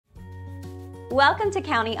Welcome to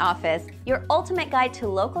County Office, your ultimate guide to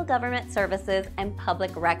local government services and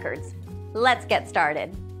public records. Let's get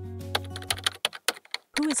started.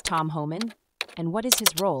 Who is Tom Homan, and what is his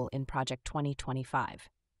role in Project 2025?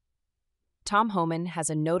 Tom Homan has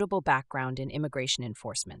a notable background in immigration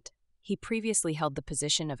enforcement. He previously held the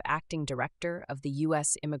position of acting director of the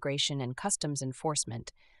U.S. Immigration and Customs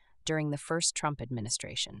Enforcement during the first Trump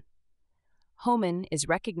administration. Homan is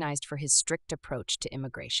recognized for his strict approach to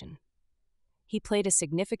immigration. He played a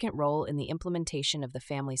significant role in the implementation of the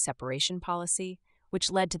family separation policy, which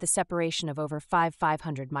led to the separation of over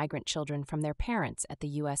 500 migrant children from their parents at the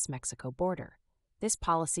U.S. Mexico border. This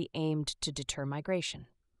policy aimed to deter migration.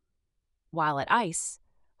 While at ICE,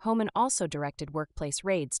 Homan also directed workplace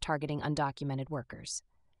raids targeting undocumented workers.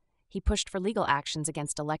 He pushed for legal actions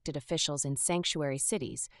against elected officials in sanctuary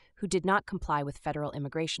cities who did not comply with federal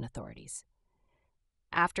immigration authorities.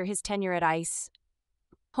 After his tenure at ICE,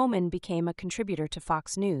 Homan became a contributor to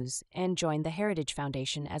Fox News and joined the Heritage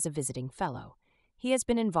Foundation as a visiting fellow. He has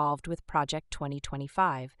been involved with Project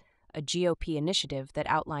 2025, a GOP initiative that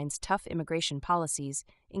outlines tough immigration policies,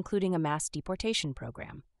 including a mass deportation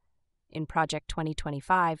program. In Project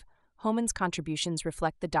 2025, Homan's contributions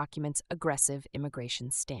reflect the document's aggressive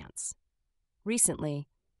immigration stance. Recently,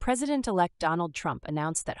 President-elect Donald Trump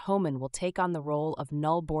announced that Homan will take on the role of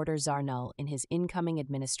nullborder czarnull in his incoming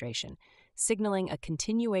administration, signaling a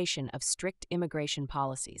continuation of strict immigration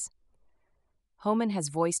policies. Homan has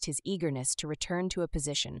voiced his eagerness to return to a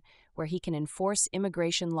position where he can enforce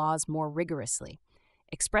immigration laws more rigorously,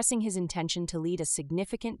 expressing his intention to lead a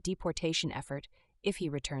significant deportation effort if he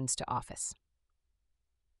returns to office.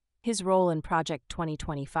 His role in Project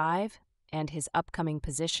 2025 and his upcoming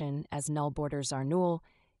position as nullborder czarnull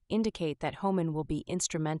indicate that Homan will be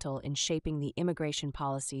instrumental in shaping the immigration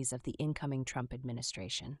policies of the incoming Trump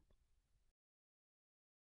administration.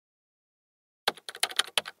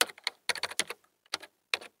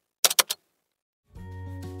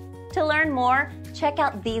 To learn more, check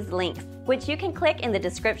out these links, which you can click in the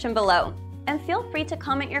description below. And feel free to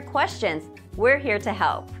comment your questions. We're here to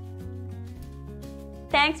help.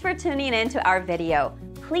 Thanks for tuning in to our video.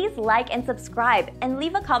 Please like and subscribe and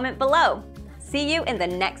leave a comment below. See you in the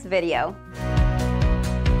next video.